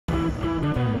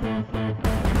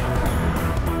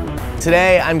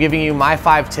Today, I'm giving you my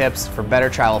 5 tips for better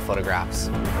travel photographs.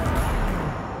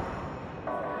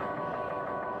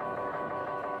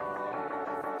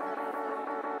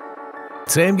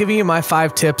 Today I'm giving you my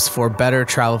 5 tips for better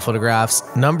travel photographs.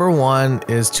 Number 1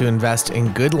 is to invest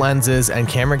in good lenses and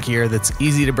camera gear that's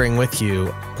easy to bring with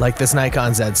you, like this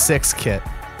Nikon Z Series kit.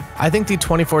 I think the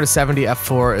 24-70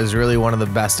 f4 is really one of the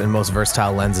best and most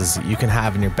versatile lenses that you can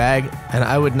have in your bag, and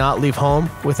I would not leave home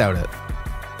without it.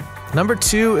 Number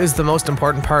 2 is the most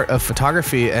important part of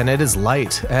photography, and it is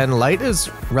light. And light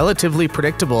is relatively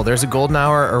predictable. There's a golden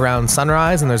hour around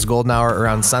sunrise and there's a golden hour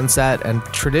around sunset, and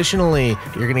traditionally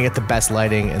you're gonna get the best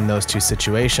lighting in those 2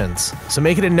 situations. So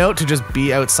make it a note to just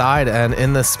be outside and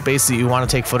in the space that you want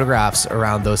to take photographs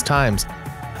around those times.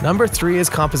 Number 3 is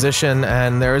composition,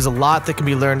 and there is a lot that can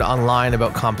be learned online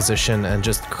about composition and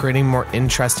just creating more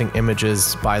interesting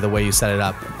images by the way you set it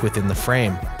up within the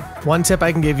frame. One tip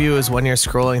I can give you is when you're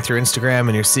scrolling through Instagram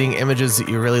and you're seeing images that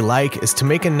you really like, is to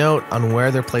make a note on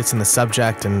where they're placed in the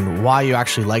subject and why you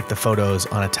actually like the photos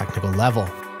on a technical level.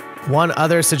 One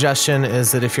other suggestion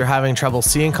is that if you're having trouble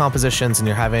seeing compositions and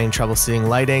you're having trouble seeing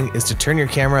lighting, is to turn your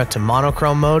camera to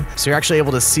monochrome mode so you're actually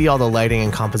able to see all the lighting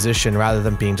and composition rather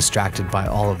than being distracted by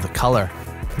all of the color.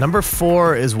 Number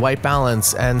 4 is white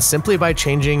balance, and simply by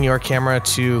changing your camera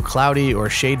to cloudy or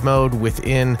shade mode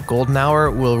within golden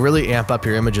hour will really amp up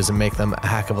your images and make them a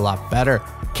heck of a lot better.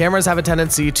 Cameras have a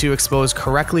tendency to expose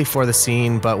correctly for the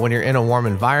scene, but when you're in a warm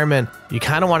environment, you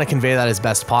kind of want to convey that as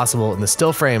best possible in the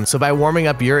still frame. So by warming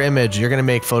up your image, you're going to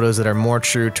make photos that are more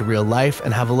true to real life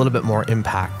and have a little bit more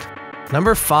impact.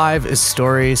 Number 5 is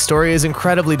story. Story is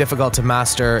incredibly difficult to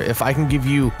master. If I can give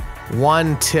you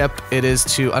one tip, it is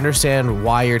to understand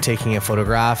why you're taking a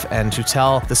photograph and to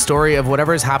tell the story of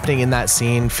whatever is happening in that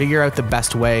scene. Figure out the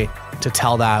best way to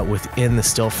tell that within the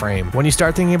still frame. When you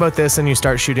start thinking about this and you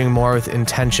start shooting more with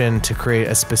intention to create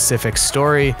a specific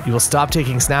story, you will stop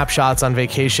taking snapshots on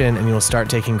vacation and you will start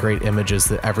taking great images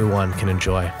that everyone can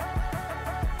enjoy.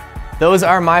 Those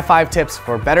are my 5 tips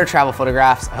for better travel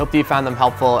photographs. I hope that you found them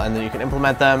helpful and that you can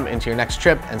implement them into your next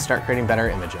trip and start creating better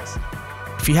images.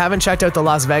 If you haven't checked out the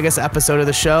Las Vegas episode of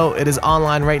the show, it is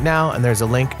online right now and there's a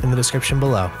link in the description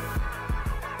below.